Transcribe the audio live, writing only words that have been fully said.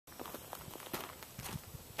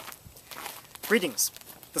Greetings,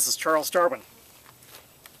 this is Charles Darwin.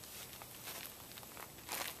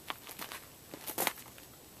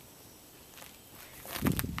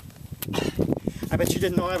 I bet you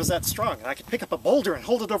didn't know I was that strong, and I could pick up a boulder and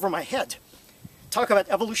hold it over my head. Talk about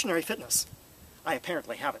evolutionary fitness. I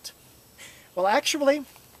apparently have it. Well, actually,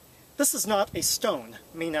 this is not a stone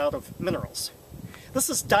made out of minerals. This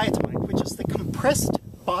is diatomite, which is the compressed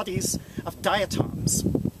bodies of diatoms.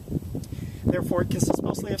 Therefore, it consists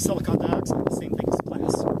mostly of silicon dioxide, the same thing as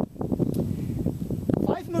glass.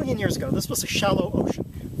 5 million years ago, this was a shallow ocean.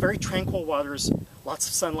 Very tranquil waters, lots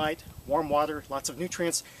of sunlight, warm water, lots of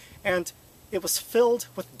nutrients, and it was filled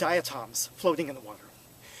with diatoms floating in the water.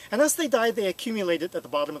 And as they died, they accumulated at the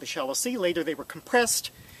bottom of the shallow sea. Later, they were compressed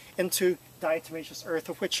into diatomaceous earth,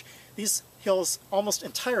 of which these hills almost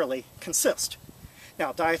entirely consist.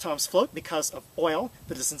 Now, diatoms float because of oil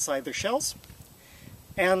that is inside their shells,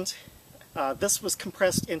 and this was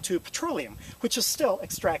compressed into petroleum, which is still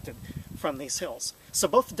extracted from these hills. So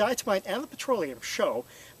both the diatomite and the petroleum show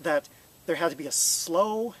that there had to be a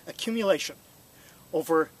slow accumulation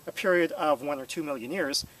over a period of 1 or 2 million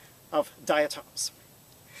years of diatoms.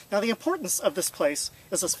 Now, the importance of this place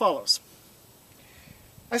is as follows.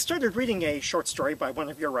 I started reading a short story by one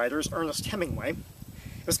of your writers, Ernest Hemingway.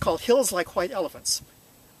 It was called Hills Like White Elephants.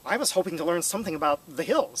 I was hoping to learn something about the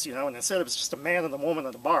hills, you know, and instead it was just a man and a woman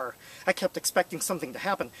at a bar. I kept expecting something to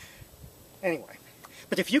happen. Anyway,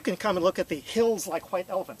 but if you can come and look at the Hills Like White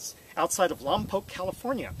Elephants outside of Lompoc,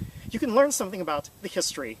 California, you can learn something about the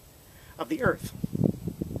history of the Earth.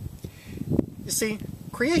 You see,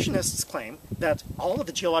 creationists claim that all of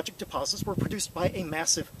the geologic deposits were produced by a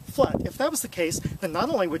massive flood. If that was the case, then not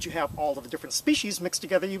only would you have all of the different species mixed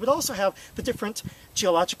together, you would also have the different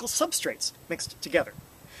geological substrates mixed together.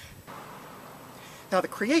 Now, the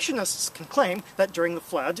creationists can claim that during the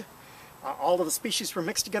flood, all of the species were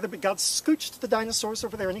mixed together, but God scooched the dinosaurs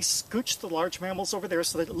over there, and he scooched the large mammals over there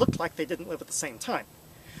so that it looked like they didn't live at the same time.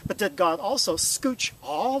 But did God also scooch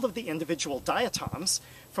all of the individual diatoms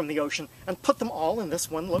from the ocean and put them all in this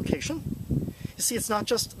one location? You see, it's not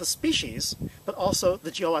just the species, but also the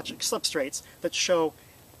geologic substrates that show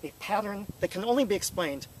a pattern that can only be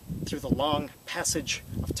explained through the long passage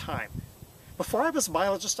of time. Before I was a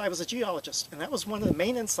biologist, I was a geologist, and that was one of the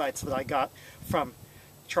main insights that I got from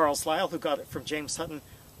Charles Lyell, who got it from James Hutton,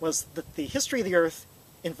 was that the history of the Earth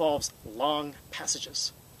involves long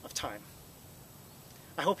passages of time.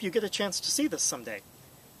 I hope you get a chance to see this someday.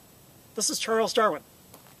 This is Charles Darwin.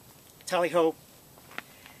 Tally-ho,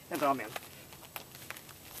 and amen.